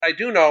I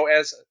do know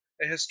as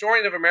a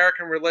historian of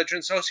American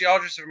religion,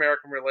 sociologist of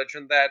American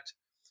religion, that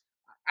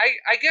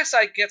I guess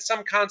I get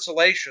some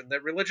consolation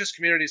that religious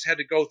communities had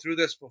to go through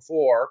this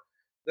before,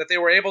 that they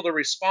were able to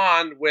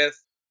respond with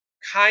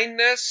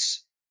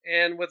kindness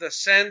and with a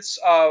sense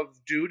of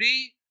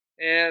duty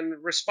and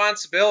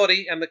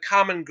responsibility and the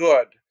common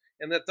good,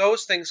 and that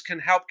those things can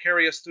help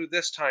carry us through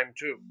this time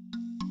too.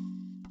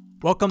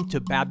 Welcome to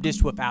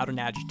Baptist Without an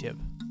Adjective,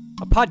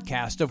 a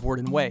podcast of Word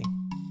and Way.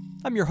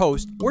 I'm your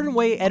host, Word and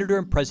Way editor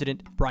and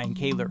president, Brian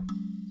Kaler.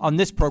 On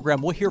this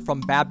program, we'll hear from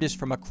Baptists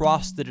from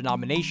across the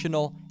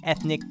denominational,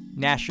 ethnic,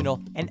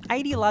 national, and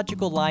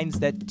ideological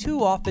lines that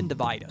too often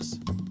divide us.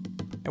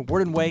 At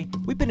Word and Way,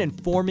 we've been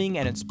informing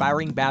and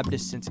inspiring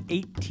Baptists since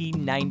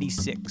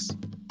 1896.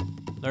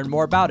 Learn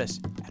more about us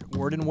at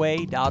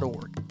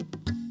wordandway.org.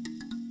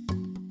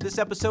 This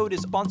episode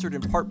is sponsored in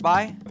part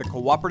by the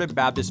Cooperative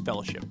Baptist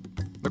Fellowship.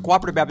 The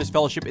Cooperative Baptist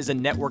Fellowship is a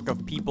network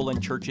of people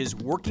and churches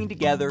working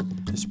together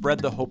to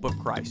spread the hope of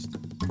Christ.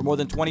 For more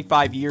than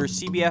 25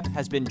 years, CBF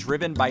has been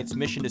driven by its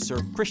mission to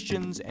serve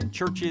Christians and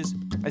churches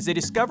as they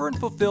discover and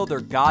fulfill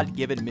their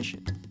God-given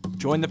mission.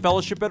 Join the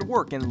fellowship at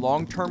work in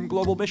long-term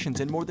global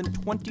missions in more than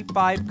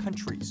 25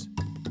 countries.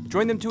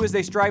 Join them too as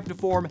they strive to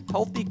form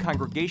healthy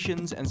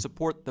congregations and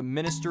support the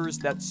ministers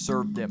that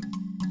serve them.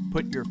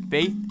 Put your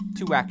faith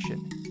to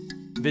action.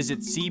 Visit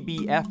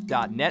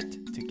cbf.net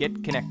to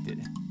get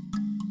connected.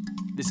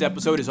 This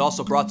episode is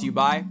also brought to you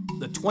by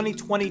the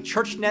 2020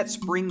 ChurchNet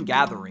Spring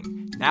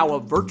Gathering, now a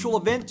virtual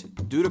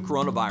event due to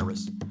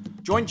coronavirus.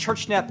 Join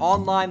ChurchNet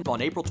online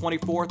on April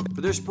 24th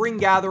for their spring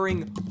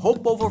gathering,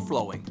 Hope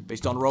Overflowing,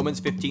 based on Romans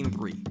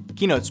 15:3.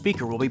 Keynote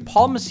speaker will be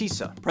Paul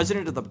Masisa,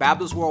 president of the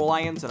Baptist World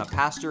Alliance and a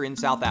pastor in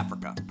South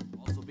Africa. There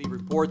will also be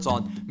reports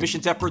on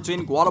missions efforts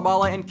in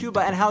Guatemala and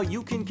Cuba and how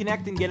you can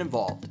connect and get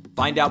involved.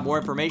 Find out more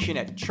information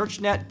at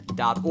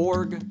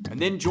churchnet.org and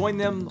then join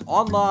them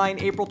online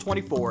April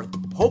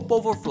 24th, Hope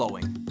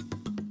Overflowing.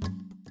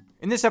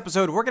 In this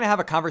episode, we're going to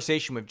have a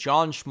conversation with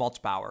John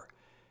Schmaltzbauer.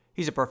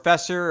 He's a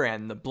professor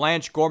and the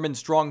Blanche Gorman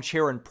Strong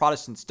Chair in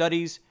Protestant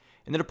Studies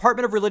in the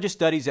Department of Religious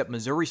Studies at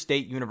Missouri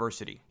State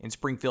University in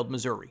Springfield,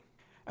 Missouri.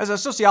 As a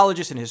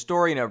sociologist and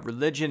historian of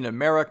religion in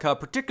America,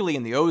 particularly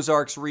in the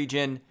Ozarks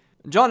region,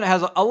 John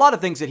has a lot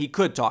of things that he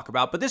could talk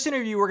about, but this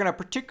interview we're going to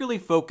particularly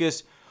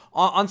focus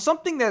on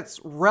something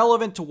that's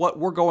relevant to what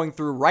we're going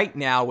through right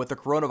now with the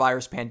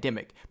coronavirus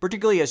pandemic,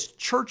 particularly as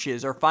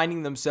churches are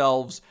finding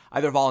themselves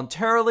either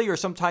voluntarily or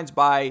sometimes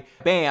by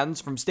bans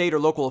from state or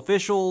local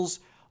officials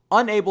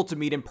unable to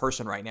meet in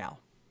person right now.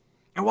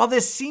 And while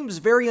this seems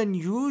very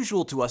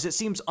unusual to us, it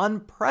seems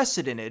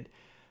unprecedented,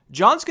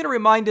 John's going to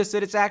remind us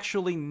that it's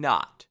actually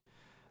not.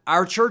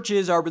 Our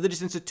churches, our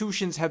religious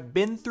institutions have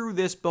been through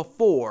this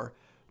before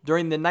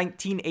during the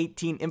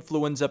 1918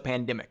 influenza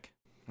pandemic.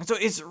 And so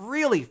it's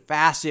really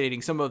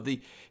fascinating, some of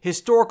the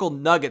historical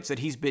nuggets that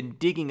he's been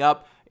digging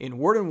up in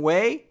Word and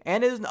Way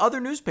and in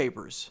other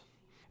newspapers.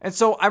 And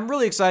so I'm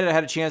really excited I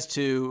had a chance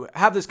to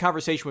have this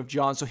conversation with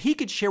John so he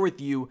could share with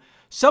you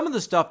some of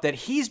the stuff that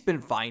he's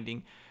been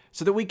finding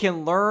so that we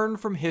can learn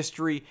from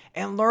history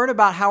and learn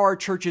about how our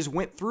churches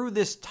went through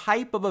this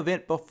type of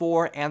event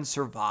before and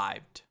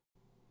survived.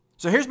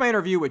 So here's my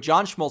interview with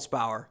John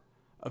Schmaltzbauer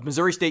of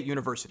Missouri State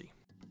University.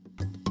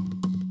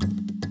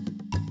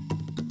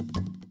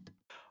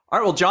 All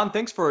right, well, John,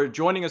 thanks for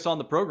joining us on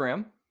the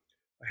program.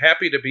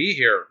 Happy to be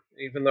here,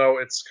 even though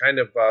it's kind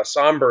of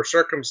somber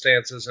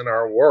circumstances in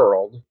our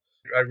world.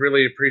 I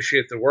really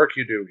appreciate the work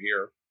you do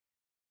here.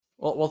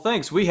 Well,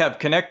 thanks. We have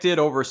connected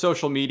over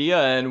social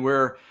media, and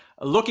we're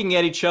looking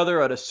at each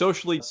other at a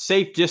socially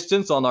safe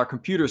distance on our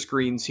computer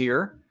screens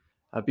here,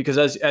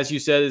 because as you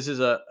said, this is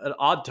an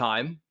odd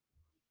time.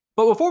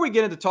 But before we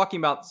get into talking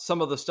about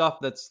some of the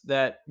stuff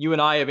that you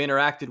and I have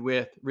interacted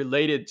with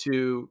related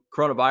to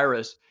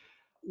coronavirus,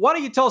 why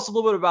don't you tell us a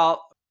little bit about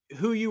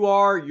who you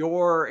are,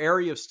 your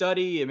area of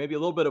study, and maybe a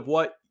little bit of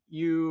what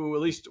you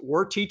at least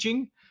were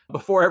teaching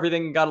before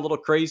everything got a little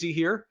crazy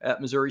here at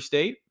Missouri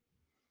State?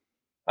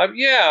 I'm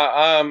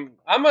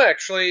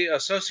actually a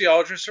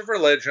sociologist of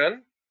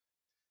religion.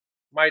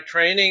 My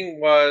training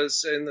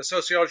was in the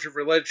sociology of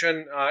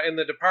religion in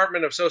the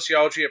Department of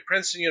Sociology at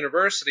Princeton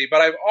University,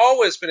 but I've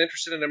always been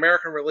interested in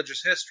American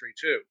religious history,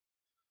 too.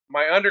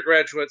 My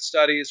undergraduate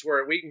studies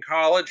were at Wheaton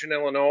College in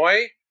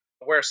Illinois,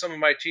 where some of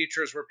my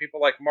teachers were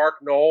people like Mark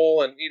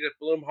Knoll and Edith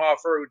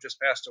Blumhofer, who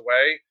just passed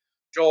away,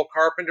 Joel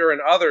Carpenter,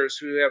 and others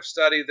who have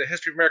studied the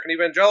history of American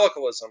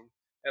evangelicalism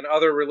and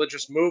other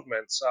religious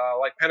movements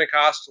like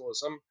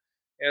Pentecostalism.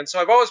 And so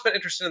I've always been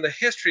interested in the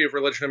history of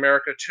religion in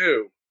America,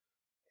 too.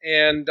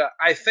 And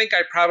I think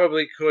I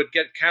probably could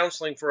get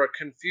counseling for a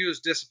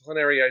confused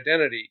disciplinary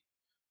identity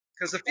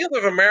because the field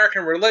of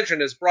American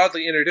religion is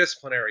broadly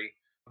interdisciplinary.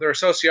 There are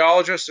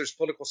sociologists, there's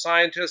political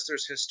scientists,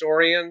 there's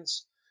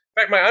historians.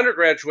 In fact, my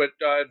undergraduate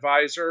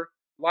advisor,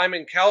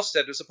 Lyman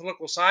Kelstead, is a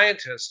political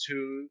scientist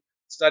who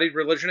studied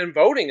religion and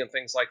voting and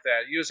things like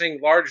that, using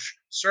large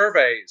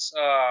surveys,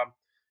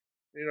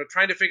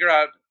 trying to figure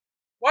out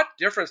what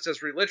difference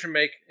does religion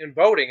make in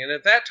voting. And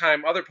at that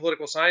time, other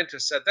political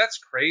scientists said, that's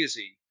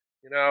crazy.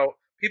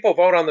 people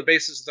vote on the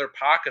basis of their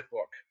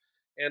pocketbook.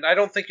 And I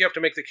don't think you have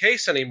to make the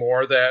case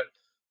anymore that,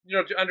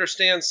 to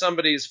understand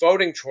somebody's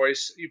voting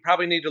choice, you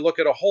probably need to look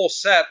at a whole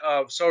set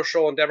of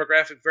social and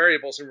demographic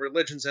variables, and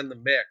religion's in the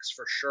mix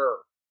for sure.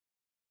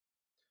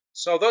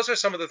 So those are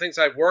some of the things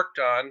I've worked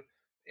on.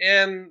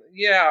 And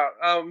yeah,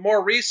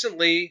 more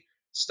recently,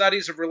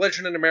 studies of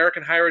religion in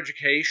American higher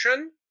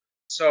education.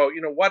 So,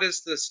 what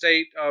is the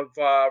state of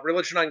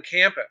religion on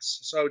campus?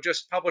 So,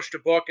 just published a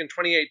book in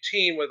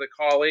 2018 with a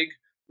colleague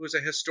who's a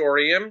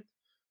historian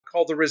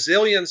called The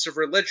Resilience of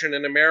Religion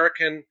in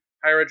American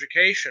Higher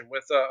Education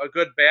with a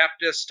good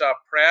Baptist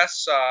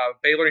press,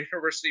 Baylor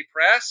University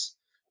Press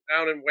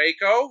down in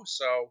Waco.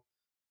 So,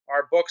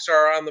 our books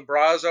are on the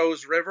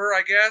Brazos River,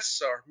 I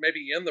guess, or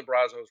maybe in the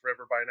Brazos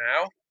River by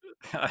now.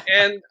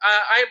 And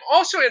I'm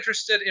also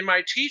interested in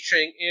my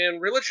teaching in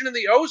religion in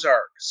the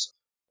Ozarks.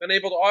 Been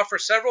able to offer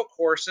several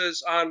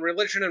courses on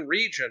religion and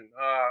region.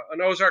 An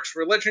Ozarks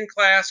religion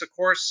class, a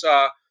course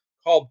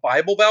called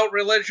Bible Belt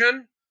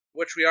Religion,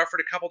 which we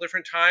offered a couple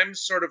different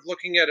times, sort of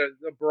looking at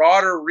a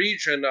broader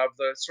region of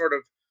the sort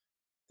of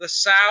the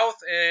South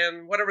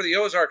and whatever the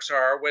Ozarks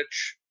are,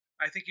 which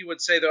I think you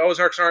would say the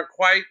Ozarks aren't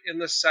quite in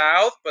the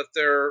South, but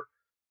they're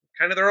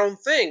kind of their own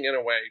thing in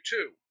a way,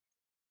 too.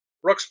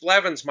 Brooks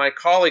Blevins, my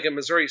colleague at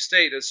Missouri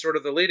State, is sort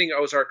of the leading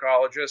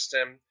Ozarkologist,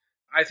 and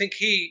I think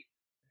he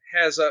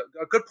has a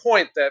good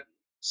point that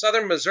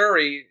southern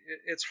Missouri,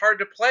 it's hard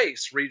to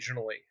place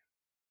regionally.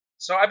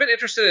 So I've been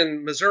interested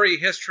in Missouri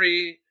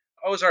history,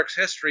 Ozarks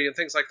history, and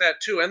things like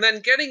that too. And then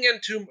getting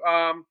into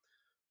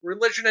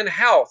religion and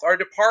health. Our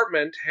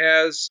department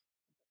has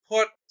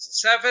put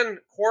 7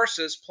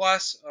 courses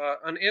plus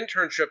an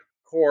internship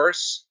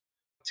course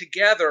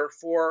together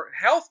for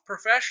health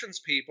professions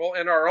people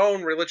and our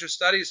own religious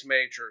studies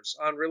majors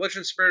on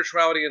religion,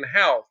 spirituality, and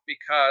health,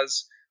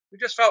 because we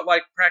just felt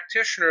like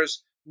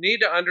practitioners need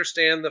to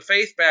understand the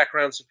faith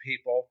backgrounds of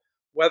people,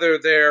 whether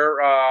they're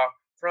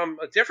from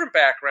different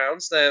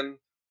backgrounds than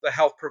the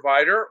health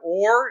provider,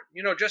 or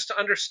just to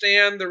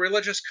understand the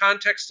religious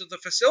context of the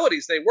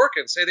facilities they work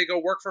in. Say they go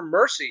work for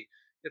Mercy,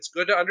 it's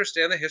good to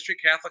understand the history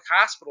of Catholic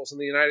hospitals in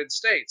the United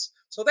States.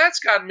 So that's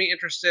gotten me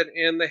interested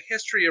in the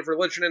history of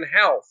religion and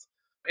health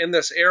in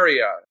this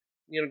area.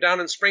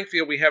 Down in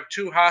Springfield, we have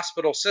 2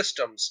 hospital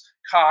systems,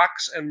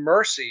 Cox and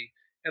Mercy,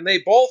 and they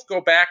both go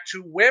back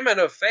to women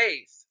of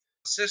faith.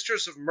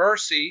 Sisters of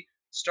Mercy,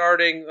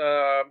 starting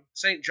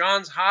St.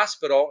 John's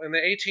Hospital in the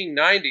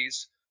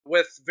 1890s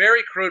with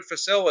very crude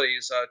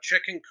facilities, a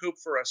chicken coop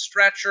for a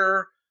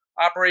stretcher,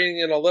 operating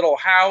in a little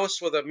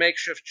house with a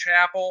makeshift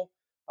chapel.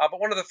 But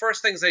one of the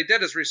first things they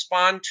did is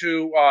respond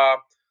to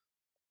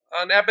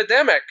an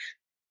epidemic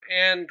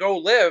and go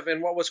live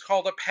in what was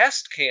called a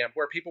pest camp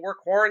where people were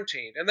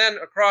quarantined. And then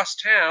across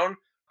town,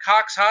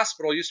 Cox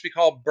Hospital used to be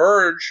called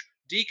Burge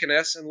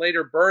Deaconess and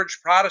later Burge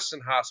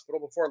Protestant Hospital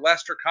before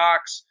Lester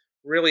Cox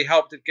really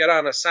helped it get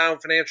on a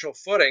sound financial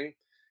footing.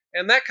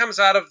 And that comes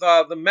out of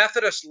the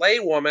Methodist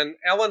laywoman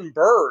Ellen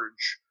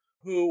Burge,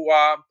 who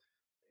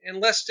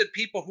enlisted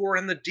people who were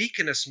in the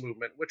deaconess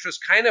movement, which was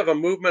kind of a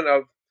movement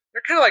of,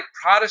 they're kind of like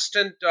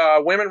Protestant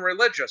women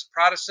religious,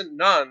 Protestant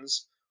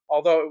nuns,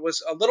 although it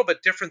was a little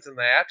bit different than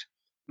that,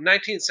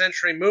 19th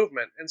century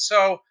movement. And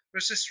so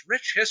there's this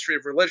rich history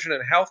of religion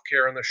and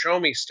healthcare in the Show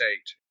Me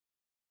State.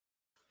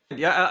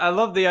 Yeah, I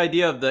love the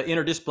idea of the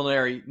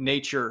interdisciplinary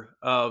nature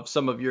of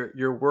some of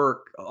your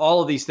work.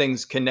 All of these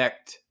things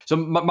connect. So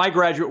my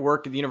graduate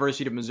work at the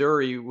University of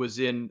Missouri was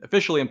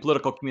officially in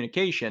political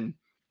communication,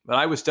 but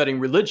I was studying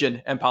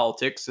religion and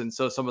politics, and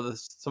so some of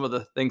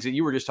the things that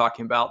you were just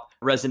talking about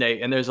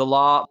resonate. And there's a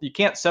lot, you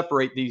can't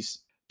separate these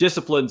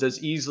disciplines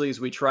as easily as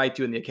we try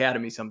to in the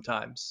academy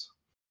sometimes.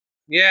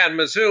 Yeah, and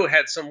Mizzou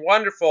had some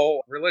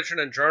wonderful religion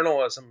and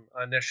journalism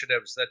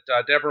initiatives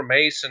that Deborah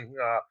Mason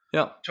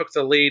took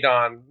the lead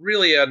on.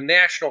 Really a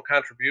national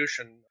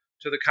contribution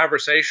to the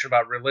conversation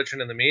about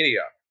religion in the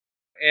media.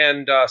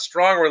 And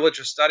strong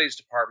religious studies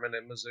department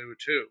at Mizzou,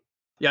 too.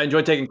 Yeah, I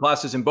enjoyed taking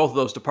classes in both of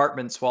those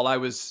departments while I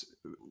was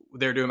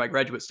there doing my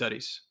graduate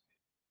studies.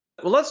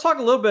 Well, let's talk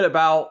a little bit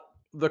about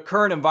the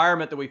current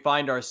environment that we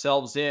find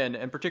ourselves in,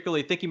 and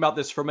particularly thinking about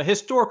this from a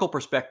historical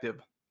perspective.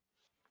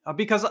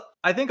 Because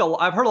I think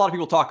I've heard a lot of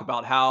people talk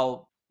about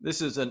how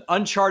this is an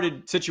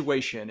uncharted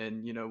situation,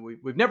 and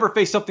we've never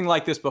faced something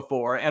like this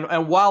before.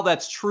 And while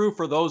that's true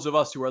for those of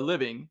us who are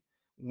living,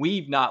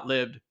 we've not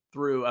lived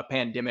through a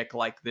pandemic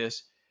like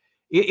this.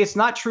 It's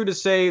not true to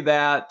say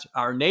that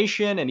our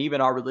nation and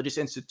even our religious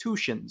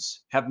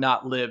institutions have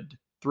not lived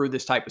through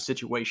this type of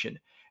situation.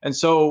 And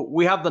so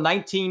we have the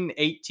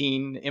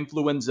 1918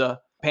 influenza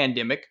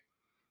pandemic.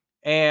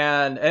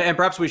 And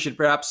perhaps we should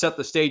set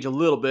the stage a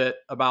little bit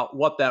about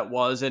what that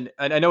was. And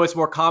I know it's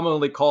more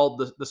commonly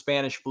called the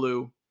Spanish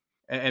flu.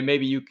 And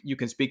maybe you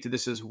can speak to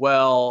this as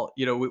well.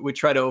 We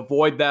try to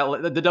avoid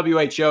that.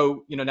 The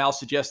WHO, now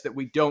suggests that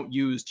we don't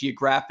use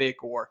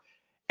geographic or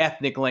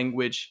ethnic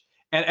language.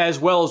 And as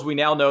well as we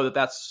now know that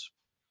that's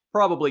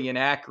probably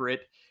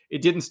inaccurate.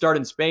 it didn't start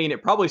in Spain.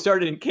 It probably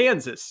started in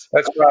Kansas.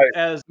 That's right.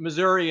 As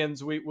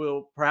Missourians, we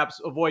will perhaps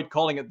avoid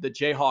calling it the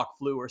Jayhawk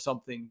flu or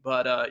something,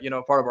 but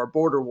part of our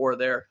border war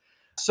there.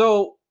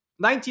 So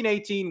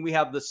 1918, we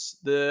have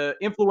the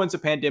influenza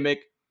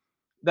pandemic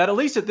that, at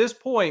least at this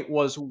point,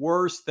 was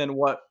worse than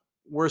what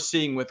we're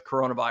seeing with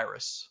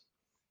coronavirus.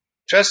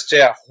 Just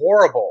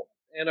horrible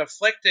and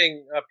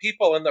afflicting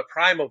people in the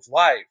prime of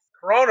life.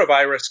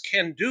 Coronavirus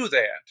can do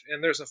that,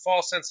 and there's a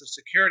false sense of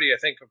security, I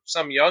think, of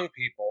some young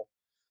people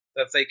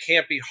that they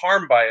can't be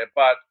harmed by it.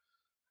 But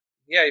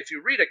yeah, if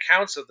you read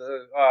accounts of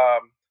the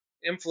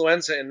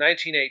influenza in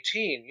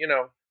 1918,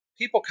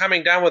 people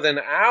coming down within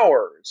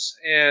hours,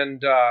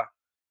 and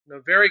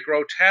very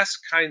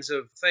grotesque kinds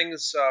of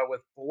things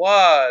with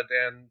blood,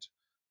 and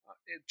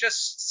it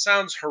just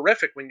sounds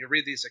horrific when you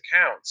read these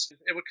accounts.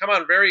 It would come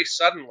on very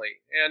suddenly,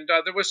 and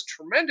there was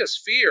tremendous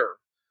fear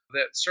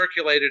that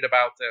circulated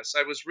about this.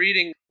 I was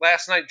reading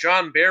last night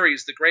John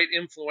Barry's The Great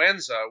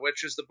Influenza,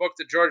 which is the book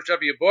that George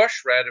W.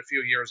 Bush read a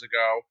few years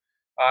ago,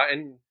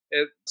 and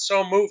it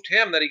so moved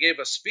him that he gave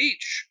a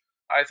speech,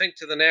 I think,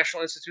 to the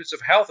National Institutes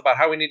of Health about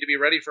how we need to be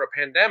ready for a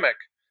pandemic.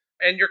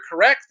 And you're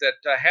correct that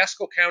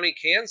Haskell County,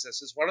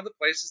 Kansas is one of the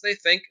places they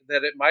think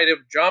that it might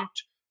have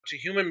jumped to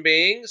human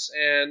beings.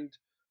 And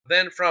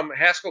then from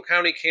Haskell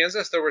County,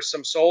 Kansas, there were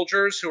some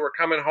soldiers who were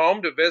coming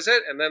home to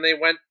visit, and then they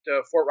went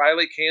to Fort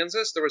Riley,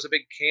 Kansas. There was a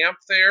big camp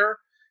there.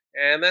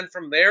 And then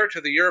from there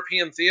to the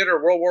European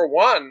theater, World War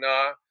One.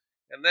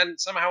 And then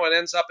somehow it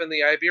ends up in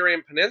the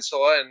Iberian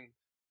Peninsula and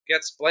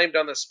gets blamed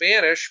on the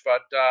Spanish,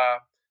 but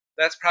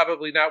that's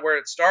probably not where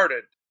it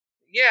started.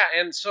 Yeah,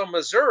 and so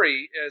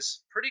Missouri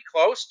is pretty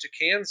close to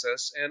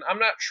Kansas, and I'm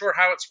not sure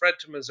how it spread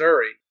to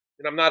Missouri.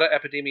 And I'm not an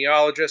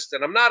epidemiologist,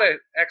 and I'm not an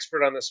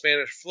expert on the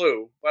Spanish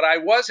flu, but I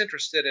was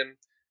interested in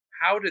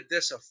how did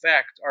this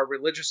affect our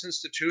religious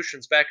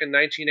institutions back in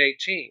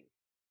 1918?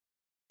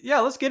 Yeah,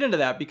 let's get into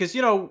that because,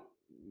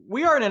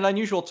 we are in an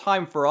unusual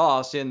time for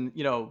us, and,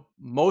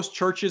 most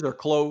churches are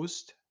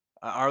closed.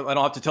 I don't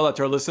have to tell that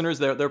to our listeners.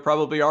 They're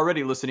probably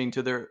already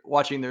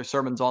watching their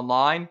sermons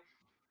online.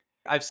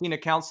 I've seen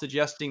accounts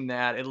suggesting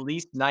that at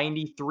least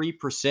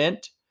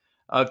 93%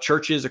 of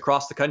churches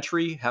across the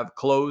country have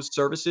closed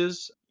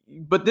services,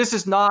 but this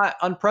is not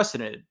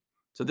unprecedented.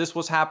 So this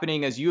was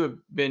happening, as you have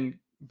been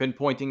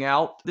pointing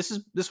out. This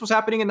was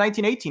happening in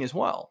 1918 as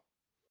well.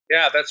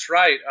 Yeah, that's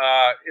right.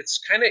 It's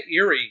kind of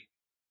eerie,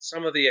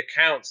 some of the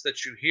accounts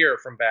that you hear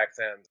from back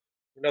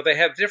then. They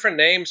have different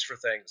names for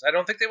things. I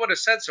don't think they would have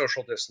said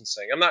social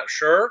distancing. I'm not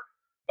sure,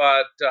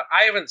 but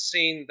I haven't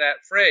seen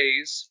that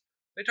phrase.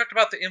 They talked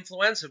about the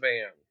influenza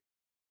ban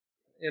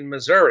in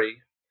Missouri,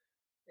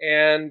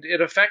 and it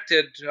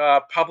affected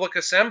public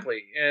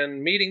assembly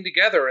and meeting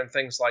together and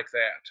things like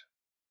that.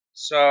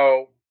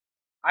 So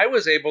I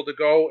was able to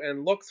go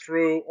and look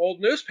through old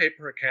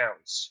newspaper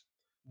accounts.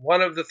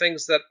 One of the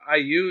things that I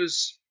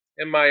use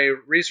in my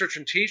research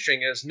and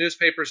teaching is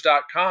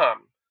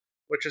newspapers.com,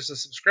 which is a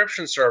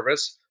subscription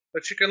service,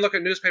 but you can look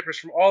at newspapers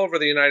from all over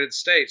the United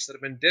States that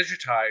have been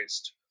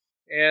digitized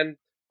and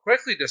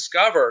quickly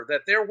discover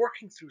that they're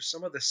working through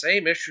some of the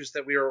same issues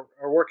that we are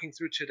working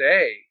through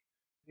today.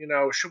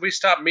 Should we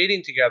stop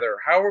meeting together?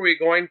 How are we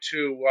going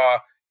to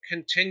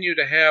continue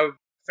to have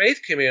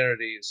faith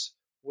communities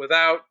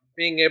without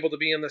being able to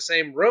be in the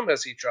same room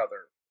as each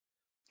other?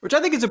 Which I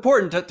think is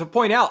important to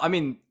point out. I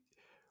mean,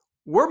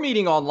 we're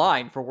meeting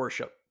online for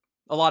worship.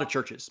 A lot of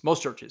churches,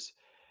 most churches,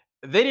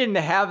 they didn't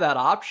have that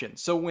option.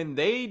 So when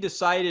they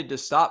decided to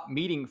stop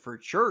meeting for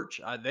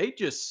church, they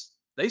just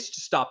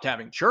stopped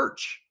having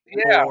church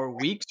for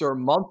weeks or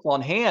months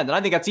on hand. And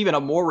I think that's even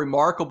a more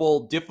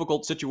remarkable,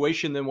 difficult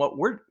situation than what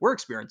we're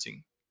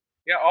experiencing.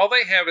 Yeah, all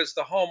they have is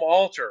the home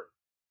altar,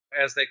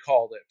 as they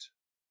called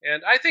it.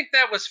 And I think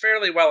that was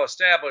fairly well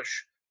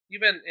established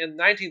even in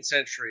 19th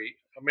century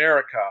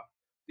America.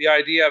 The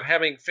idea of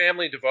having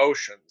family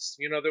devotions.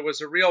 There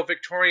was a real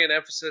Victorian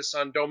emphasis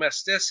on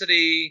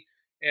domesticity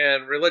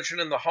and religion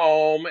in the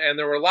home, and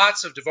there were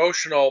lots of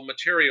devotional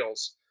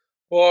materials,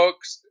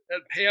 books,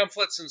 and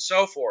pamphlets, and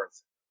so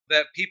forth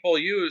that people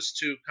used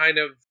to kind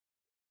of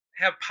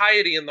have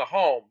piety in the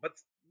home. But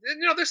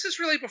this is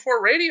really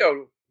before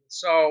radio,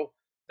 so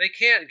they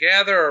can't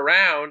gather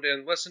around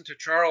and listen to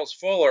Charles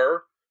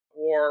Fuller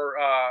or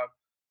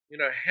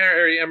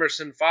Harry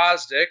Emerson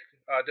Fosdick,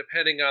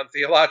 depending on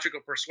theological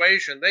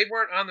persuasion. They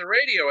weren't on the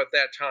radio at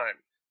that time.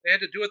 They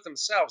had to do it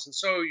themselves. And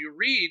so you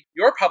read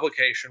your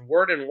publication,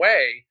 Word and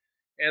Way,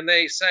 and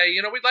they say,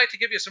 we'd like to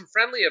give you some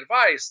friendly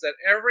advice that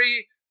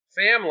every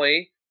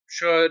family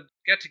should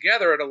get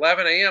together at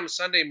 11 a.m.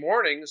 Sunday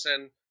mornings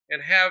and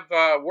have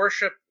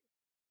worship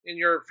in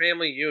your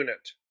family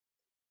unit.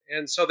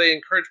 And so they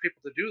encourage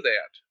people to do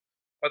that.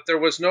 But there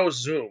was no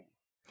Zoom.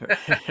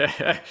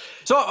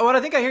 So what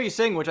I think I hear you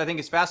saying, which I think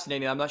is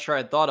fascinating, I'm not sure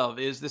I'd thought of,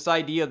 is this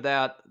idea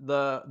that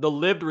the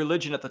lived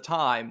religion at the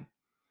time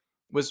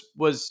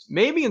was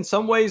maybe in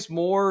some ways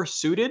more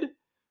suited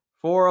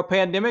for a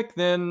pandemic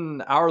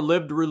than our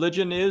lived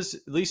religion is.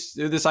 At least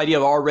this idea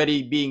of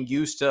already being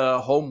used to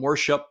home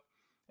worship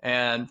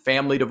and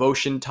family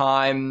devotion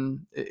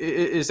time.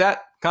 Is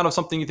that kind of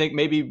something you think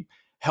maybe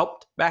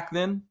helped back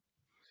then?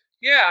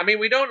 Yeah, I mean,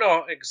 we don't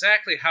know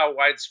exactly how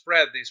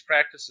widespread these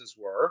practices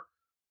were.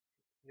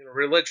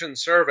 Religion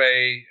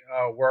survey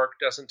work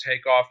doesn't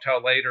take off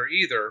till later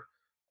either.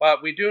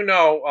 But we do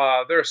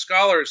know there are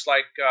scholars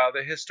like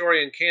the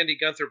historian Candy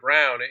Gunther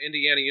Brown at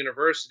Indiana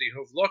University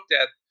who've looked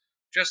at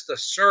just the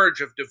surge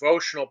of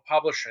devotional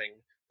publishing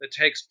that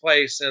takes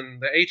place in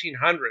the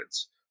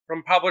 1800s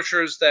from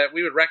publishers that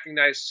we would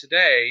recognize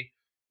today.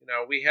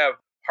 We have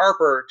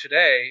Harper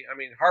today. I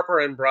mean, Harper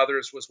and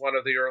Brothers was one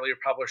of the earlier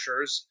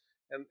publishers,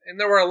 and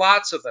there were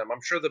lots of them.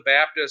 I'm sure the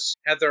Baptists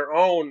had their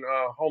own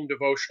home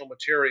devotional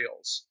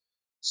materials.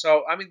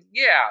 So, I mean,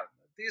 yeah,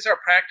 these are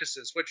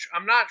practices which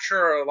I'm not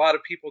sure a lot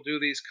of people do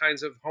these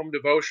kinds of home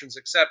devotions,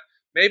 except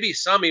maybe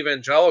some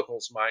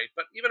evangelicals might.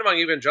 But even among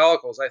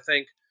evangelicals, I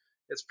think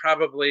it's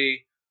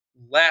probably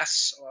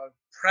less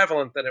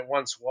prevalent than it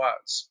once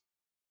was.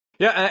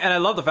 Yeah, and I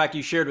love the fact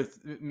you shared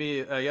with me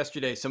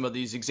yesterday some of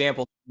these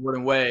examples of Word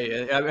and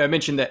Way. I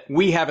mentioned that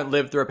we haven't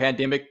lived through a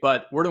pandemic,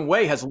 but Word and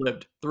Way has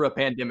lived through a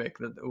pandemic.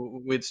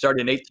 It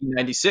started in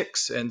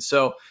 1896, and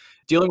so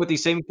dealing with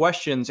these same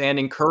questions and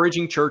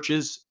encouraging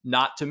churches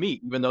not to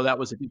meet, even though that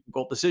was a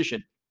difficult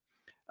decision.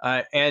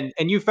 And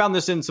you found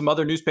this in some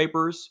other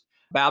newspapers,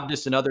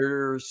 Baptists and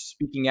others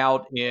speaking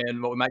out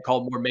in what we might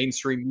call more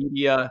mainstream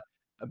media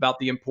about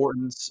the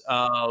importance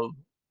of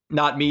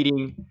not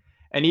meeting,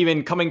 and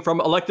even coming from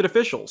elected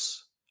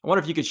officials. I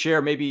wonder if you could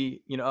share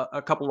maybe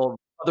a couple of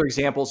other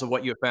examples of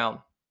what you have found.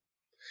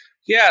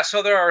 Yeah,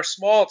 so there are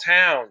small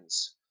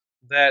towns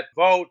that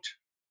vote.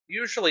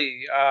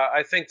 Usually,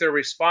 I think they're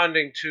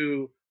responding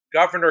to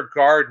Governor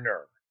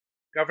Gardner.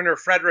 Governor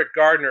Frederick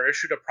Gardner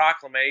issued a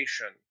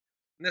proclamation,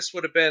 and this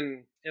would have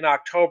been in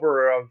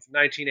October of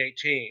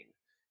 1918.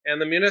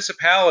 And the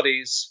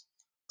municipalities,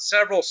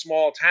 several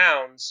small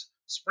towns,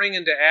 spring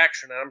into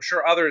action, and I'm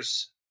sure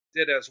others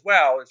did as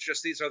well. It's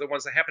just these are the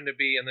ones that happen to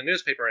be in the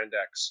newspaper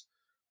index.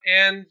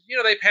 And,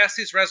 they pass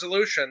these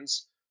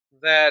resolutions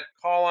that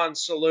call on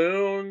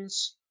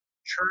saloons,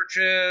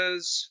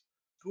 churches,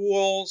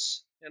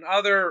 schools, and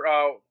other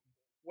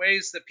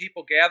ways that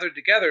people gathered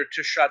together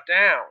to shut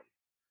down.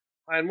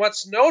 And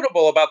what's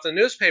notable about the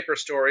newspaper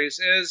stories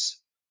is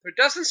there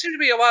doesn't seem to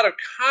be a lot of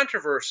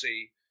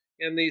controversy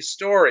in these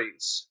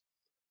stories.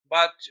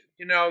 But,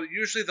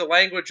 usually the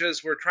language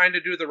is we're trying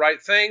to do the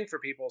right thing for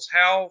people's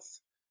health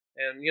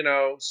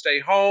and, stay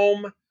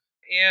home.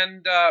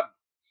 And,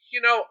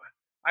 you know,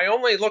 I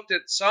only looked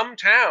at some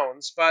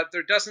towns, but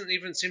there doesn't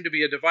even seem to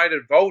be a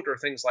divided vote or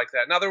things like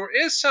that. Now, there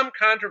is some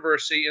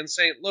controversy in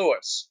St.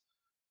 Louis,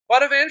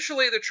 but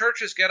eventually the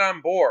churches get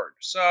on board.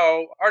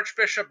 So,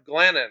 Archbishop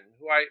Glennon,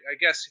 who I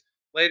guess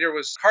later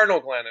was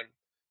Cardinal Glennon,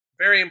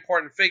 very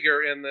important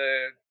figure in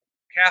the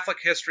Catholic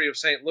history of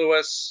St.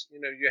 Louis.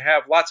 You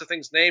have lots of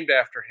things named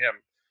after him.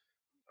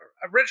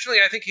 Originally,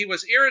 I think he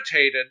was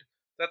irritated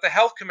that the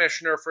health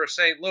commissioner for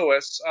St.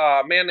 Louis,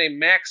 a man named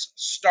Max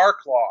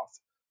Starkloff,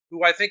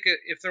 who I think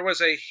if there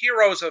was a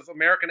Heroes of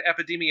American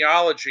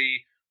Epidemiology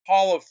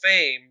Hall of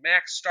Fame,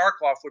 Max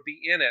Starkloff would be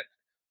in it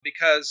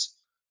because,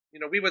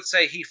 we would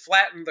say he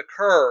flattened the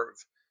curve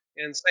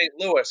in St.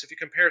 Louis. If you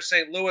compare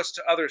St. Louis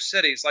to other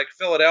cities like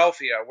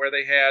Philadelphia, where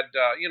they had,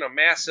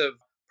 massive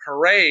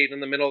parade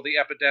in the middle of the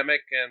epidemic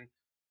and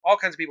all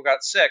kinds of people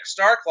got sick,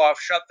 Starkloff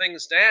shut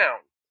things down.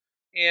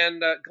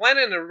 And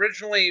Glennon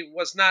originally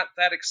was not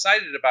that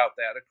excited about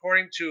that.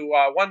 According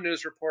to one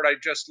news report I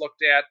just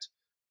looked at,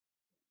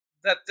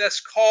 that this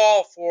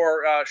call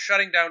for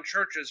shutting down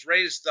churches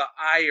raised the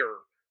ire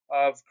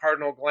of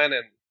Cardinal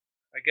Glennon.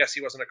 I guess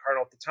he wasn't a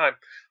cardinal at the time.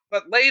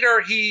 But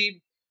later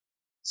he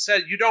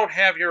said, you don't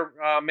have your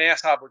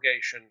mass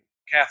obligation,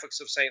 Catholics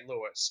of St.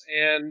 Louis.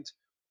 And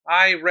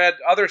I read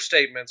other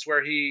statements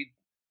where he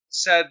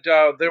said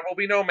there will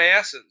be no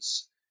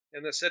masses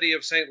in the city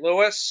of St.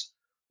 Louis.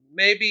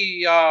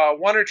 Maybe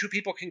one or two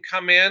people can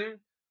come in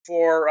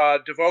for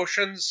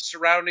devotions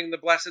surrounding the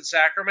Blessed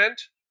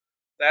Sacrament.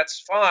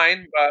 That's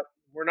fine, but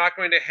we're not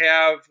going to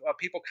have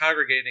people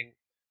congregating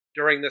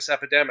during this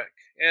epidemic.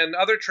 And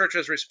other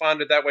churches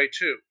responded that way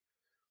too.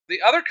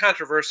 The other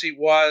controversy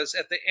was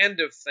at the end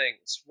of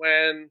things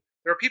when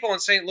there were people in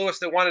St. Louis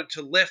that wanted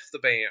to lift the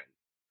ban.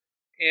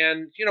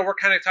 And, we're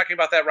kind of talking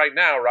about that right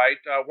now, right?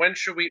 When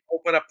should we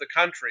open up the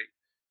country?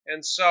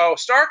 And so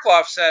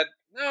Starkloff said,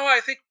 no, I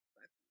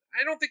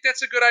don't think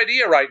that's a good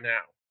idea right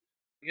now.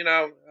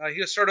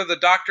 He was sort of the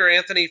Dr.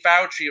 Anthony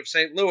Fauci of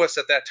St. Louis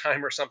at that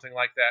time or something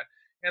like that.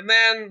 And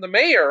then the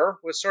mayor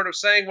was sort of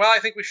saying, well, I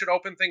think we should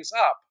open things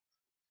up.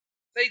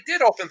 They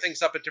did open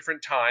things up at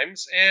different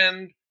times,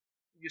 and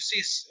you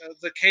see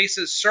the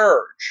cases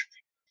surge.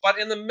 But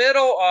in the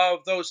middle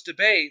of those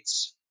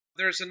debates,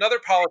 there's another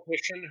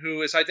politician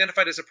who is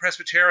identified as a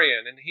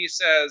Presbyterian, and he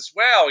says,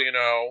 well,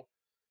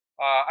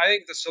 I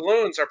think the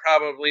saloons are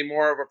probably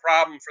more of a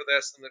problem for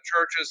this than the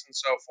churches and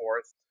so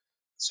forth.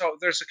 So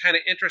there's a kind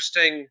of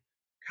interesting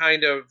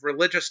kind of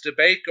religious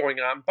debate going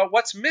on. But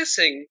what's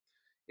missing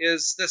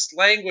is this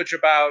language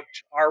about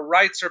our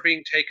rights are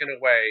being taken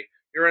away.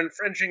 You're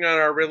infringing on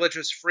our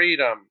religious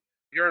freedom.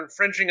 You're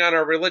infringing on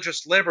our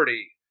religious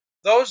liberty.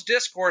 those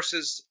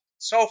discourses,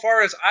 so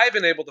far as I've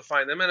been able to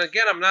find them, and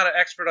again, I'm not an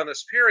expert on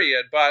this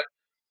period, but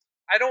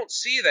I don't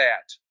see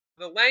that.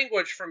 The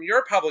language from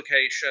your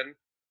publication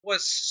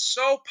was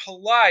so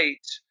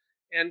polite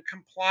and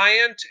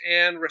compliant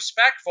and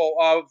respectful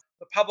of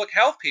the public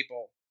health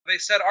people. They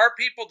said, our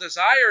people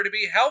desire to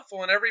be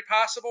helpful in every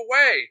possible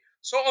way.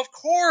 So, of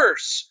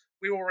course,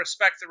 we will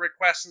respect the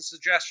requests and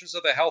suggestions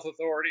of the health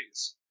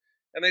authorities.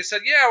 And they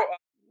said, yeah,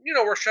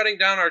 we're shutting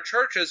down our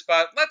churches,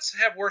 but let's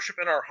have worship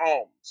in our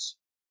homes.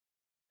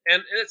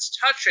 And it's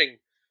touching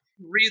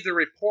to read the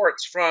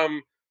reports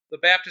from the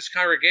Baptist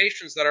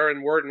congregations that are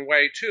in Word and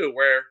Way too,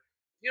 where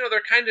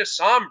they're kind of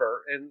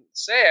somber and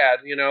sad,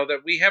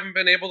 that we haven't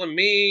been able to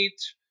meet.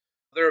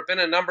 There have been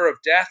a number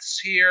of deaths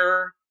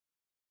here.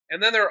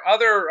 And then there are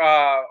other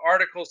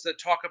articles that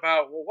talk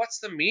about, well, what's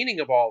the meaning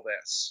of all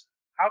this?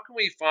 How can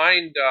we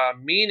find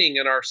meaning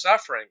in our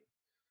suffering?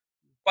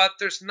 But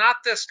there's not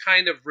this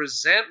kind of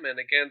resentment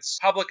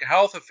against public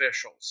health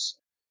officials.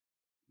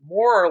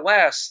 More or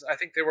less, I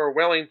think they were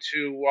willing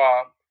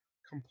to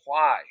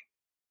comply.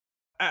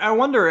 I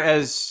wonder,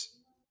 as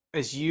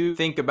you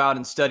think about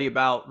and study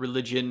about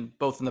religion,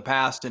 both in the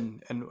past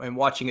and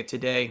watching it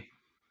today,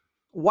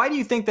 why do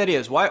you think that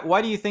is?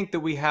 Why do you think that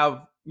we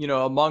have,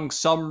 among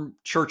some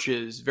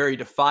churches, very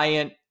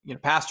defiant,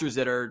 pastors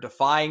that are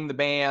defying the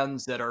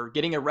bans, that are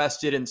getting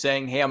arrested and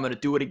saying, "Hey, I'm going to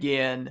do it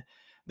again,"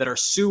 that are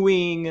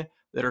suing,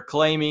 that are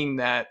claiming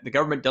that the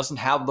government doesn't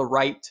have the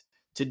right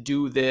to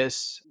do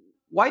this?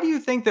 Why do you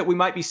think that we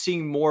might be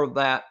seeing more of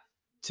that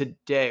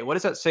today? What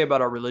does that say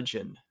about our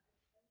religion?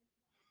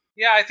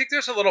 Yeah, I think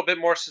there's a little bit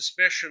more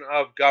suspicion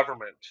of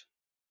government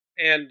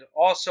and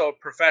also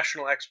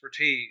professional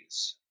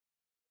expertise.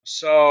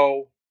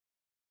 So,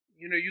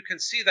 you can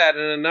see that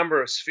in a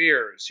number of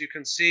spheres. You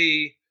can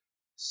see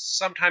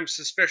sometimes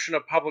suspicion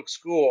of public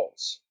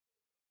schools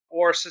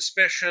or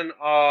suspicion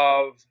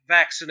of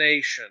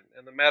vaccination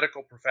in the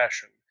medical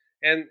profession.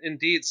 And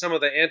indeed, some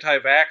of the anti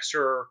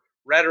vaxxer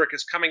rhetoric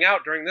is coming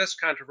out during this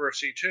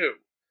controversy too,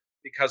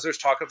 because there's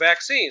talk of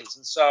vaccines.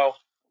 And so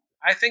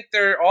I think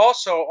there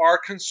also are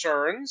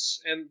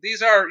concerns, and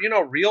these are,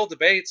 real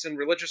debates in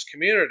religious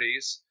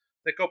communities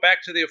that go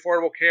back to the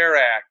Affordable Care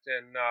Act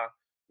and,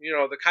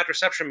 the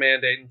contraception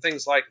mandate and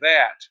things like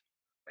that.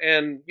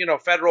 And,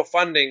 federal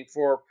funding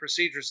for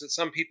procedures that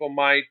some people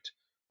might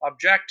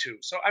object to.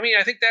 So, I mean,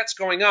 I think that's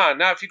going on.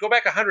 Now, if you go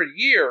back 100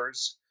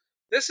 years,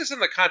 this is in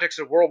the context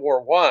of World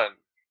War I,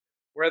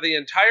 where the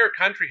entire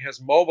country has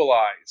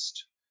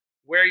mobilized,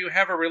 where you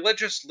have a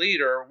religious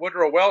leader,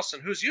 Woodrow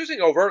Wilson, who's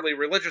using overtly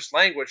religious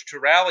language to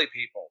rally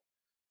people.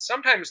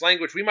 Sometimes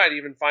language we might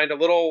even find a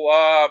little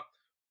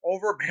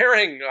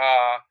overbearing.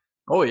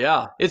 Oh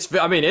yeah, it's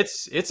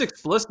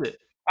explicit.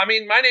 I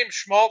mean, my name's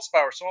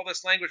Schmaltzbauer, so all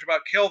this language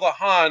about kill the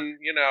Hun,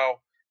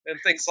 and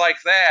things like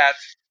that.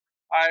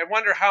 I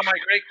wonder how my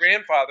great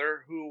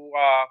grandfather, who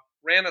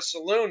ran a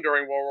saloon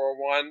during World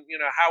War One,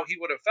 how he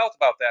would have felt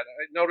about that.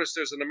 I noticed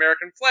there's an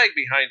American flag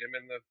behind him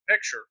in the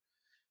picture.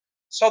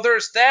 So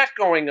there's that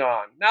going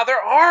on. Now,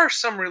 there are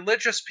some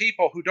religious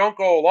people who don't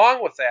go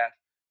along with that.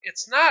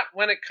 It's not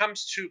when it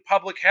comes to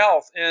public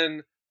health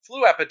and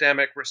flu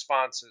epidemic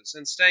responses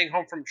and staying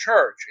home from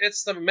church.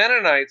 It's the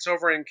Mennonites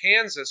over in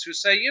Kansas who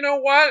say, you know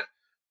what?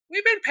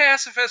 We've been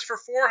pacifists for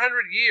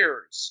 400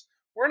 years.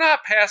 We're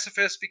not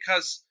pacifists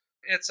because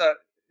it's a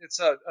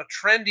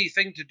trendy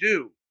thing to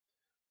do.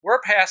 We're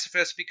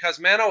pacifists because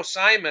Menno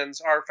Simons,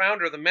 our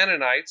founder of the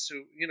Mennonites,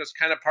 who is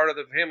kind of part of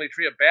the family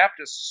tree of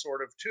Baptists,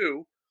 sort of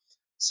too,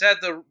 said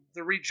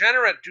the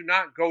regenerate do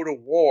not go to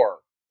war,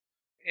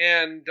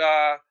 and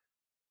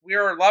we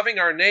are loving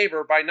our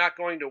neighbor by not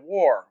going to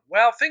war.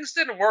 Well, things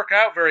didn't work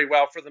out very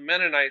well for the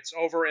Mennonites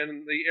over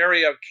in the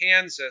area of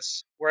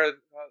Kansas, where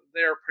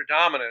they're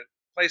predominant.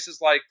 Places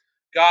like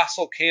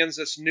Gossel,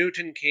 Kansas,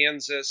 Newton,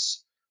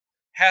 Kansas,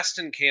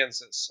 Heston,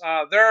 Kansas.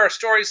 There are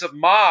stories of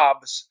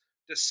mobs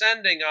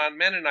descending on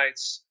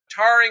Mennonites,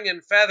 tarring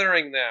and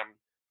feathering them.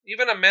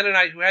 Even a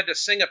Mennonite who had to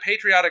sing a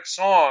patriotic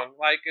song,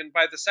 and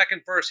by the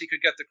second verse, he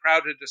could get the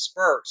crowd to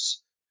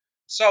disperse.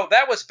 So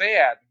that was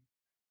bad.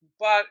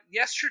 But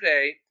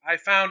yesterday, I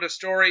found a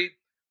story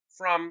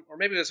from, or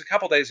maybe it was a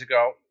couple days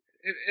ago.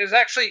 It is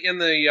actually in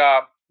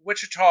the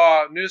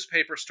Wichita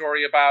newspaper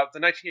story about the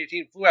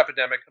 1918 flu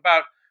epidemic,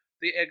 about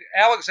the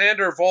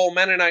Alexander Vol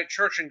Mennonite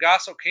Church in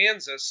Gossel,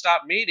 Kansas,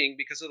 stopped meeting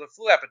because of the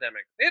flu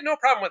epidemic. They had no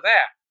problem with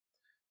that.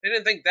 They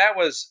didn't think that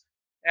was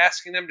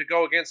asking them to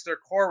go against their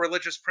core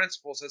religious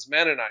principles as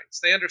Mennonites.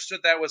 They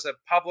understood that was a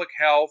public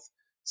health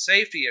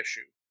safety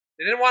issue.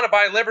 They didn't want to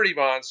buy Liberty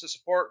bonds to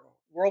support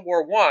World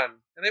War One,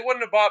 and they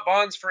wouldn't have bought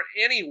bonds for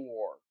any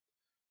war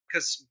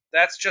because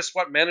that's just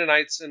what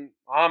Mennonites and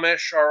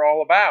Amish are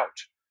all about.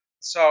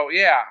 So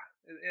yeah,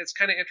 it's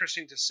kind of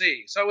interesting to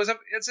see. So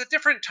it's a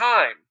different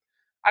time.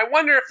 I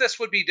wonder if this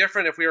would be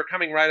different if we were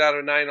coming right out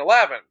of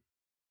 9/11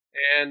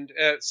 and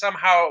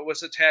somehow it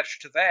was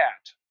attached to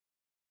that.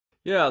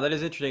 Yeah, that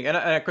is interesting. And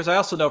of course, I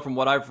also know from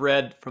what I've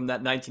read from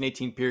that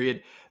 1918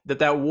 period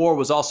that war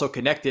was also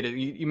connected.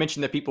 You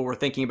mentioned that people were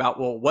thinking about,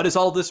 well, what does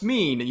all this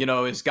mean?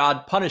 Is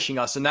God punishing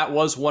us? And that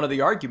was one of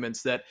the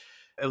arguments that,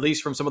 at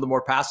least from some of the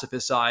more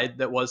pacifist side,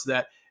 that was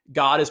that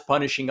God is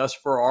punishing us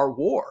for our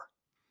war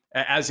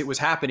as it was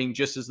happening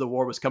just as the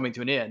war was coming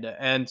to an end.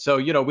 And so,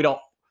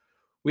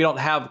 we don't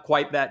have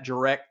quite that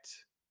direct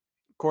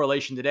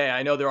correlation today.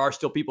 I know there are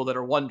still people that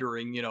are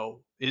wondering,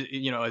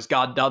 has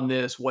God done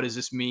this? What does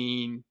this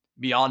mean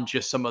beyond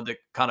just some of the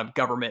kind of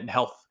government and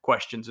health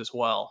questions as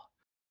well?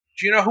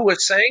 Do you know who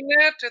was saying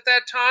that at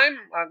that time?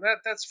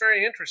 That's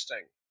very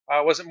interesting.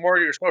 Was it more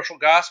your social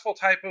gospel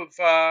type of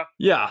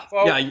Yeah,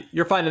 folk? yeah,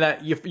 you're finding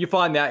that you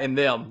find that in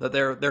them, that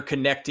they're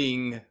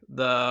connecting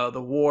the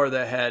war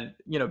that had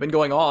been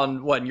going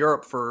on in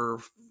Europe for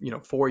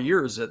 4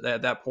 years at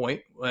that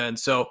point, and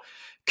so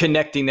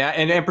connecting that,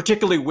 and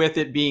particularly with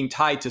it being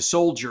tied to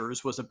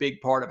soldiers, was a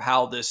big part of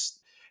how this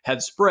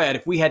had spread.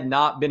 If we had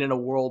not been in a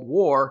world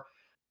war,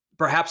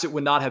 perhaps it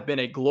would not have been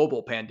a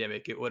global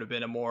pandemic. It would have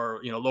been a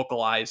more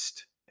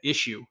localized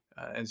issue,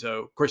 and so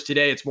of course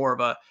today it's more of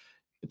a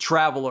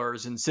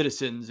travelers and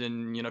citizens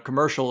and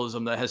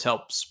commercialism that has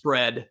helped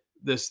spread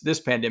this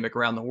pandemic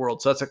around the world.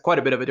 So that's quite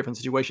a bit of a different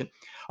situation.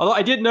 Although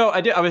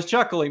I was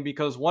chuckling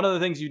because one of the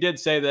things you did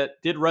say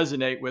that did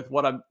resonate with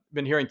what I've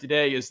been hearing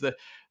today is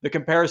the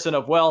comparison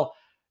of, well,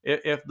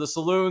 if the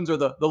saloons or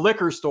the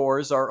liquor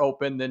stores are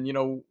open, then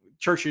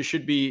churches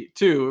should be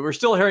too. We're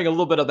still hearing a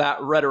little bit of that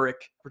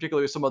rhetoric,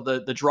 particularly with some of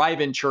the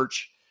drive-in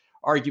church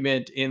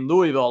argument in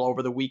Louisville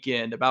over the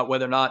weekend about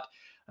whether or not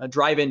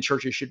drive-in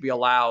churches should be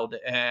allowed.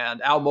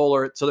 And Al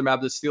Mohler at Southern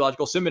Baptist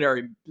Theological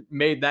Seminary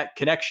made that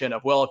connection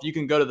of, well, if you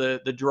can go to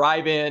the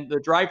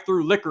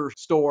drive-through liquor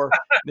store,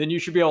 then you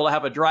should be able to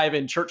have a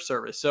drive-in church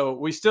service. So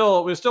we're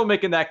still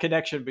making that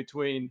connection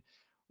between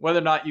whether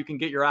or not you can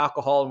get your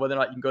alcohol and whether or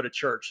not you can go to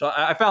church. So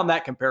I found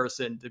that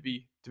comparison to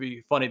be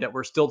funny, that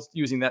we're still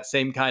using that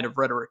same kind of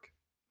rhetoric.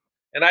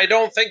 And I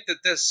don't think that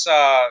this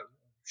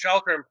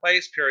shelter in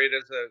place period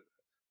is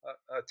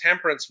a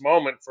temperance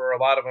moment for a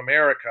lot of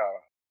America.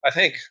 I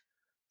think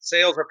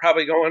sales are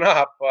probably going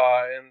up,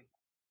 and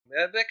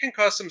that can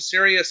cause some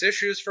serious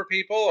issues for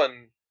people,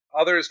 and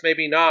others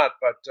maybe not.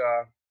 But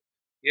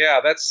yeah,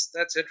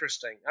 that's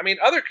interesting. I mean,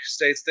 other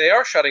states, they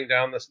are shutting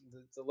down the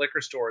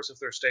liquor stores if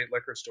they're state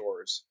liquor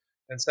stores,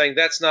 and saying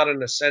that's not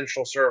an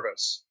essential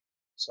service.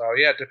 So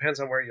yeah, it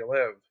depends on where you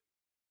live.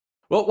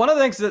 Well, one of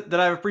the things that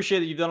I've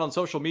appreciated you've done on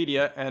social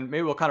media, and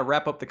maybe we'll kind of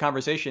wrap up the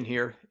conversation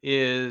here,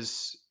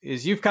 is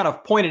you've kind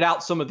of pointed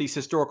out some of these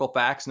historical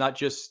facts, not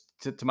just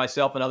to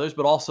myself and others,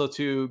 but also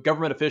to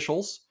government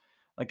officials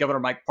like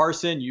Governor Mike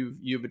Parson.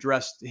 You've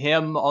addressed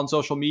him on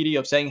social media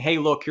of saying, "Hey,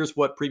 look, here's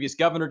what previous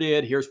governor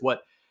did. Here's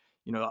what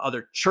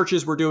other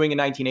churches were doing in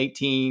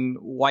 1918.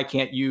 Why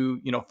can't you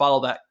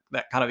follow that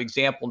kind of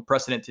example and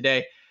precedent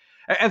today?"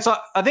 And so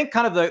I think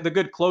kind of the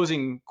good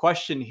closing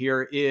question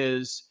here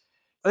is,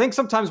 I think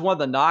sometimes one of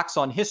the knocks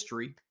on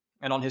history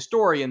and on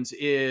historians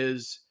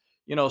is,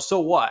 so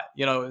what?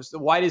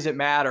 Why does it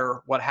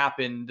matter what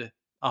happened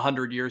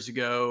 100 years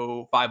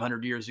ago,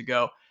 500 years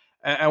ago?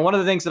 And one of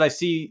the things that I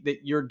see that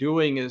you're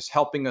doing is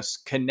helping us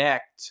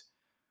connect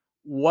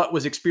what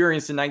was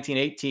experienced in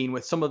 1918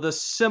 with some of the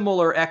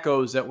similar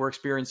echoes that we're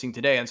experiencing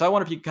today. And so I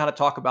wonder if you can kind of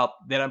talk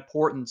about that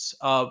importance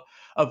of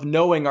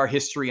knowing our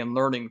history and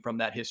learning from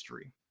that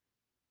history.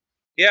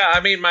 Yeah,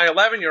 I mean, my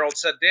 11-year-old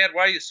said, "Dad,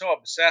 why are you so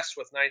obsessed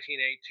with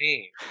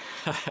 1918?"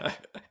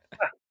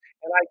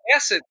 And I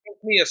guess it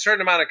gives me a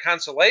certain amount of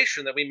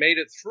consolation that we made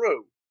it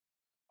through.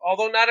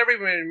 Although not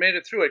everybody made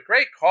it through at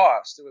great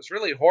cost. It was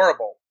really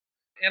horrible.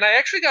 And I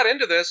actually got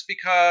into this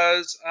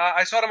because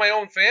I saw it in my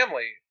own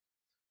family.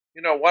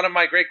 One of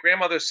my great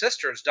grandmother's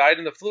sisters died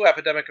in the flu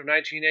epidemic of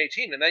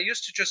 1918, and that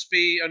used to just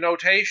be a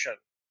notation,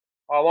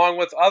 along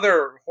with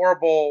other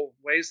horrible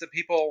ways that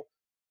people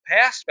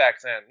passed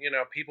back then.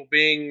 People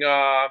being,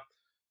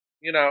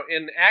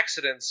 in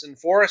accidents in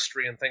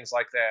forestry and things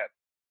like that.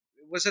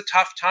 It was a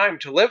tough time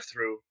to live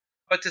through,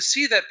 but to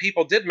see that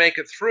people did make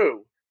it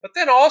through. But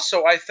then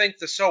also, I think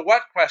the so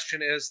what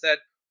question is that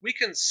we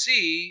can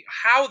see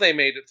how they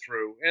made it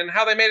through and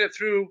how they made it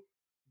through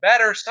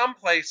better some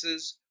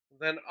places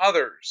than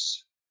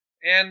others.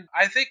 And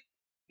I think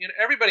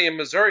everybody in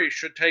Missouri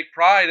should take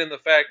pride in the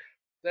fact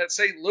that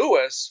St.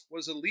 Louis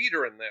was a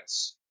leader in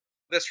this.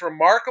 This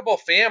remarkable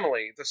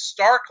family, the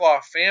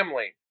Starkloff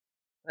family,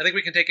 I think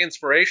we can take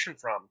inspiration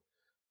from.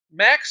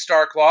 Max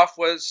Starkloff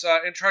was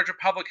in charge of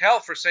public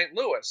health for St.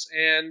 Louis,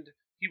 and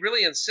he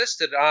really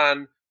insisted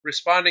on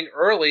responding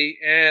early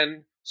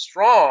and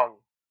strong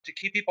to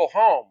keep people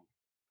home.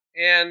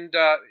 And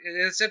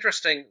it's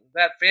interesting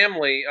that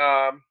family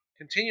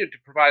continued to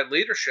provide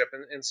leadership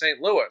in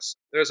St. Louis.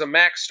 There's a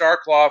Max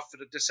Starkloff,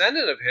 a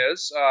descendant of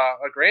his,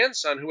 a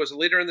grandson who was a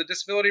leader in the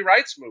disability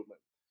rights movement.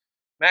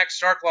 Max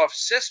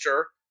Starkloff's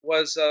sister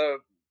was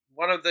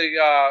one of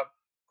the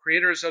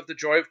creators of the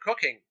Joy of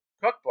Cooking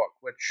cookbook,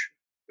 which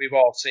we've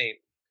all seen.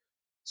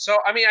 So,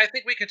 I mean, I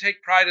think we can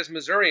take pride as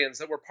Missourians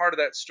that we're part of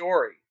that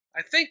story.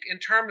 I think in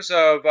terms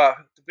of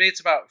debates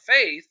about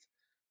faith,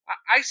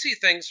 I see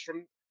things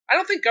from I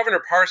don't think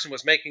Governor Parson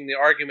was making the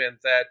argument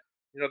that,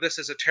 this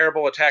is a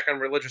terrible attack on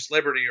religious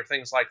liberty or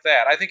things like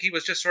that. I think he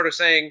was just sort of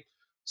saying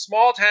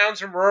small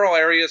towns and rural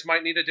areas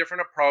might need a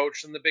different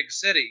approach than the big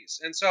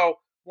cities. And so,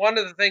 one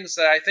of the things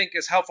that I think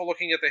is helpful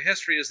looking at the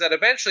history is that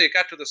eventually it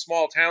got to the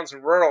small towns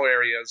and rural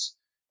areas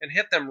and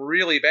hit them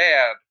really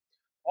bad,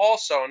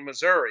 also in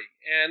Missouri.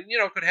 And,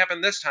 it could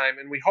happen this time,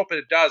 and we hope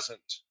it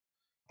doesn't.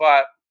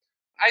 But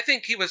I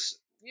think he was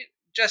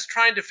just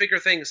trying to figure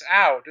things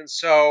out. And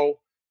so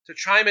to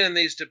chime in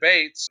these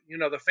debates,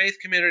 the faith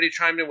community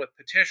chimed in with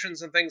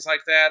petitions and things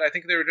like that. I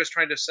think they were just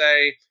trying to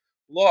say,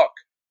 look,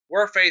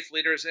 we're faith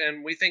leaders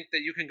and we think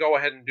that you can go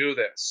ahead and do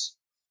this.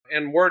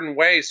 And Word and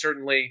Way,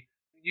 certainly,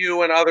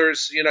 you and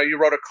others, you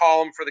wrote a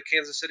column for the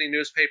Kansas City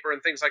newspaper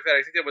and things like that.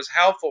 I think it was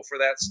helpful for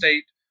that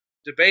state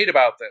debate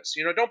about this.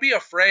 Don't be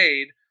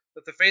afraid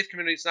that the faith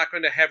community is not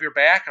going to have your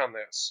back on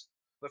this.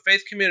 The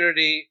faith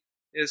community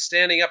is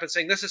standing up and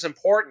saying this is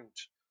important.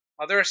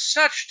 There are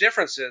such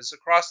differences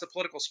across the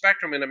political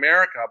spectrum in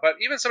America, but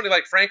even somebody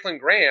like Franklin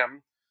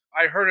Graham,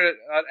 I heard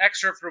an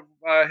excerpt from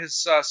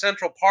his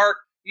Central Park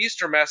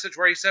Easter message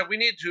where he said we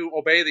need to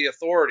obey the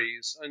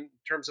authorities in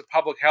terms of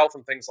public health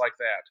and things like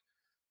that.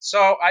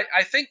 So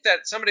I think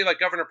that somebody like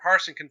Governor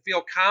Parson can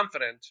feel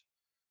confident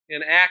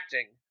in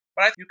acting,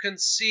 but you can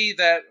see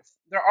that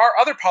there are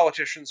other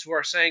politicians who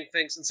are saying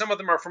things, and some of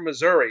them are from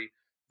Missouri,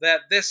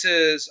 that this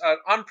is an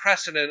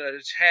unprecedented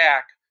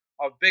attack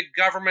of big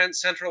government,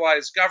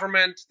 centralized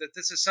government, that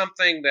this is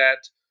something that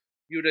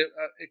you'd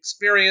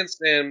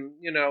experienced in,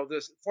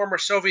 the former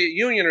Soviet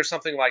Union or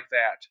something like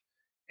that.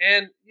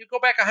 And you go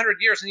back 100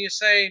 years and you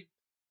say,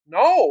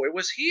 no, it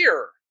was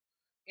here.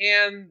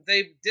 And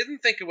they didn't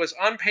think it was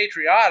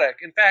unpatriotic.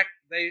 In fact,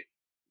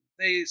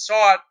 they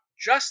saw it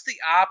just the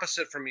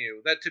opposite from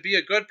you, that to be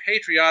a good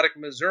patriotic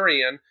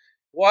Missourian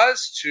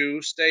was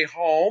to stay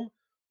home,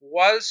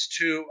 was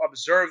to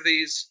observe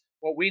these,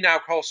 what we now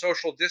call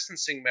social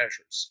distancing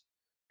measures.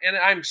 And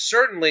I'm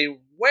certainly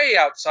way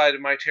outside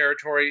of my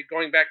territory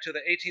going back to the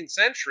 18th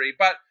century,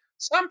 but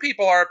some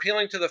people are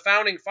appealing to the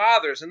founding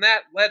fathers, and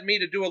that led me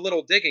to do a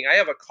little digging. I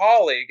have a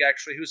colleague,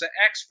 actually, who's an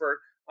expert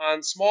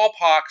on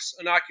smallpox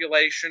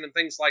inoculation and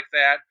things like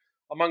that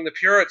among the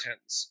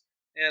Puritans.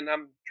 And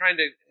I'm trying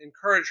to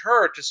encourage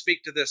her to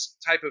speak to this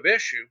type of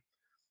issue.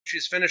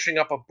 She's finishing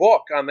up a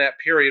book on that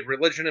period,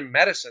 Religion and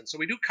Medicine. So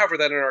we do cover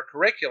that in our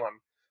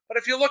curriculum. But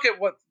if you look at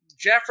what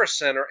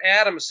Jefferson or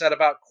Adams said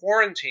about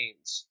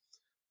quarantines,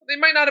 they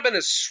might not have been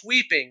as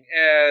sweeping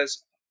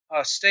as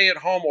a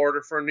stay-at-home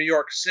order for New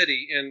York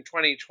City in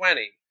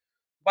 2020,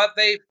 but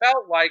they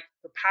felt like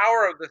the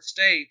power of the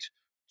state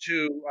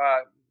to,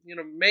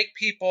 make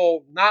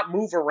people not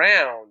move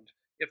around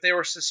if they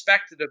were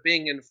suspected of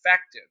being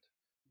infected,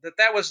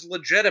 that was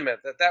legitimate,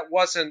 that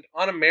wasn't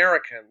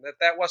un-American,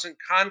 that wasn't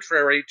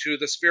contrary to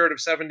the spirit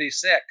of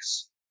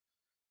 76.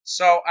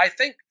 So I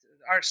think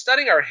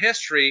studying our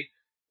history,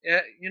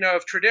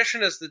 if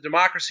tradition is the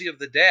democracy of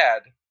the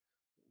dead,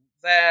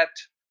 that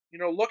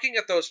looking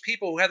at those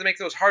people who had to make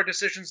those hard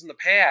decisions in the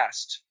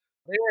past,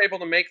 they were able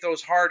to make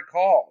those hard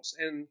calls.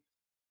 And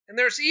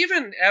there's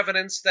even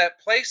evidence that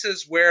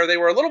places where they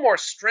were a little more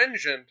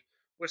stringent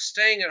with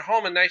staying at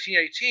home in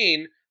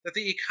 1918, that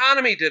the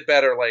economy did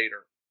better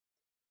later.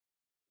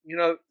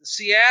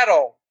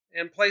 Seattle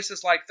and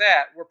places like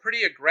that were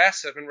pretty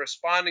aggressive in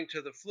responding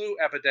to the flu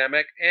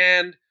epidemic,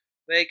 and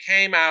they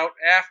came out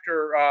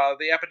after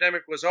the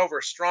epidemic was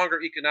over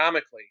stronger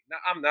economically. Now,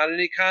 I'm not an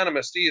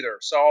economist either,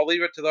 so I'll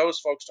leave it to those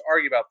folks to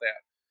argue about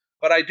that.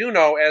 But I do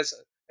know, as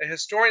a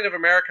historian of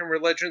American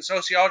religion,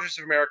 sociologist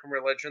of American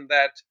religion,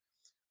 that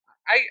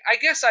I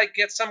guess I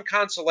get some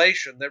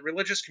consolation that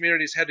religious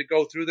communities had to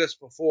go through this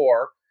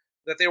before,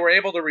 that they were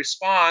able to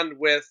respond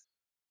with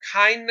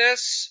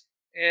kindness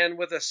and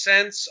with a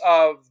sense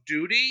of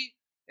duty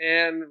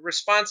and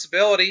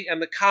responsibility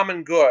and the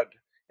common good,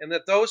 and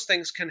that those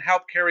things can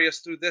help carry us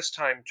through this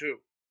time too.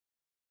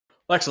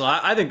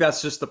 Excellent. I think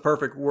that's just the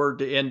perfect word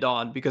to end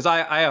on, because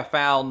I have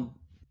found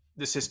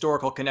this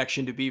historical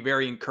connection to be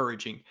very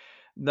encouraging,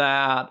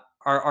 that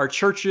our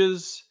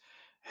churches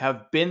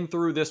have been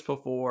through this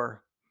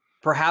before,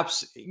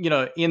 perhaps,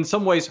 in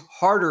some ways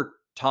harder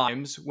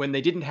times when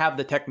they didn't have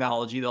the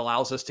technology that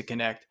allows us to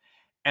connect,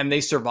 and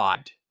they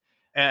survived.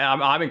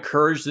 And I'm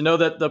encouraged to know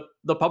that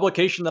the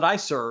publication that I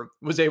serve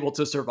was able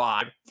to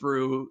survive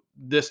through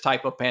this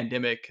type of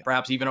pandemic,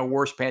 perhaps even a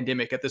worse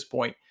pandemic at this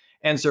point,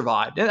 and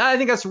survived. And I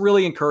think that's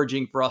really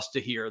encouraging for us to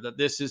hear, that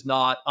this is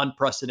not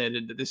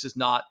unprecedented, that this is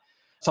not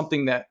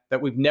something that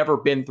we've never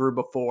been through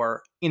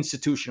before.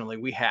 Institutionally,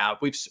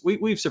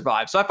 we've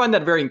survived. So I find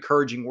that a very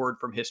encouraging word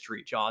from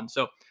history, John.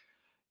 So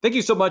thank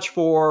you so much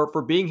for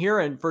being here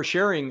and for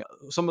sharing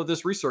some of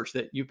this research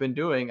that you've been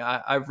doing.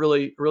 I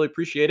really, really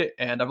appreciate it,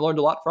 and I've learned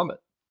a lot from it.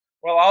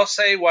 Well, I'll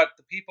say what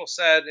the people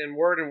said in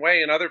Word and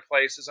Way and other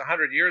places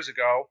 100 years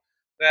ago,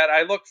 that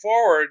I look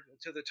forward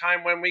to the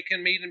time when we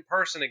can meet in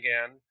person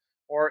again,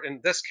 or in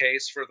this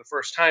case, for the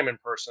first time in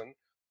person,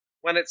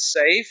 when it's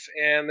safe,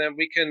 and then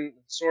we can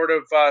sort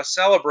of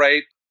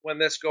celebrate when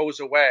this goes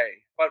away.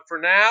 But for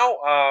now,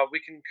 we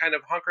can kind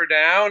of hunker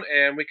down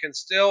and we can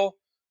still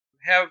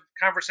have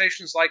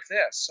conversations like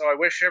this. So I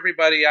wish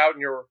everybody out in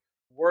your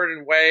Word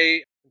and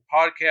Way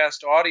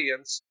podcast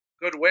audience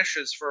good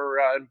wishes for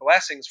and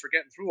blessings for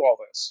getting through all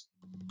this.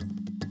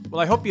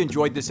 Well, I hope you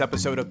enjoyed this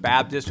episode of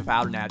Baptist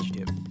Without an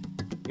Adjective.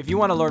 If you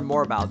want to learn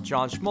more about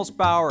John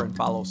Schmulsbauer and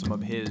follow some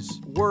of his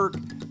work,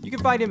 you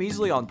can find him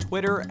easily on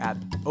Twitter at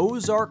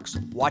Ozarks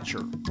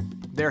Watcher.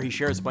 There he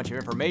shares a bunch of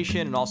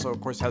information and also,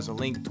 of course, has a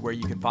link to where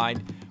you can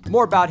find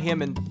more about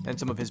him and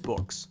some of his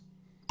books.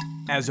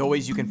 As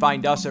always, you can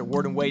find us at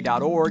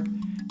wordandway.org.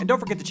 And don't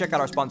forget to check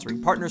out our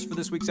sponsoring partners for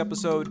this week's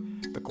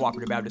episode, the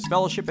Cooperative Baptist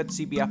Fellowship at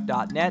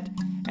cbf.net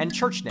and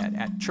ChurchNet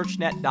at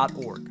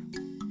churchnet.org.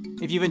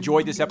 If you've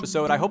enjoyed this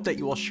episode, I hope that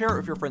you will share it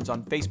with your friends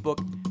on Facebook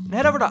and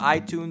head over to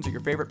iTunes or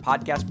your favorite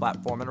podcast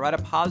platform and write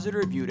a positive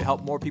review to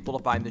help more people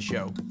to find the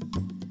show.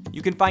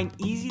 You can find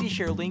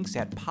easy-to-share links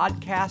at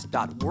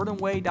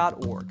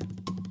podcast.wordandway.org.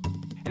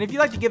 And if you'd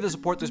like to give to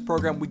support this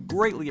program, we'd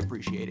greatly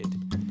appreciate it.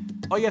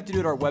 All you have to do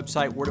at our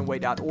website,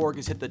 wordandway.org,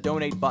 is hit the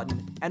donate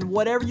button, and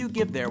whatever you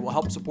give there will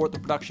help support the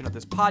production of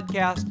this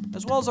podcast,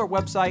 as well as our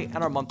website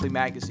and our monthly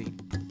magazine.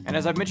 And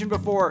as I've mentioned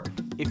before,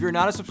 if you're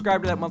not a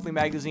subscriber to that monthly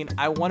magazine,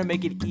 I want to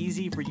make it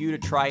easy for you to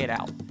try it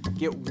out.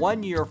 Get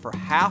 1 year for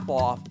half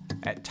off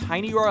at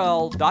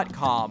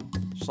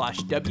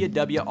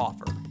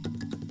tinyurl.com/WWoffer.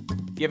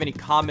 If you have any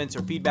comments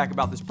or feedback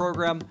about this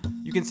program,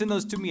 you can send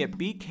those to me at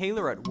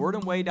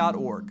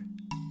bkaler@wordandway.org.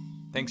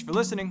 Thanks for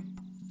listening.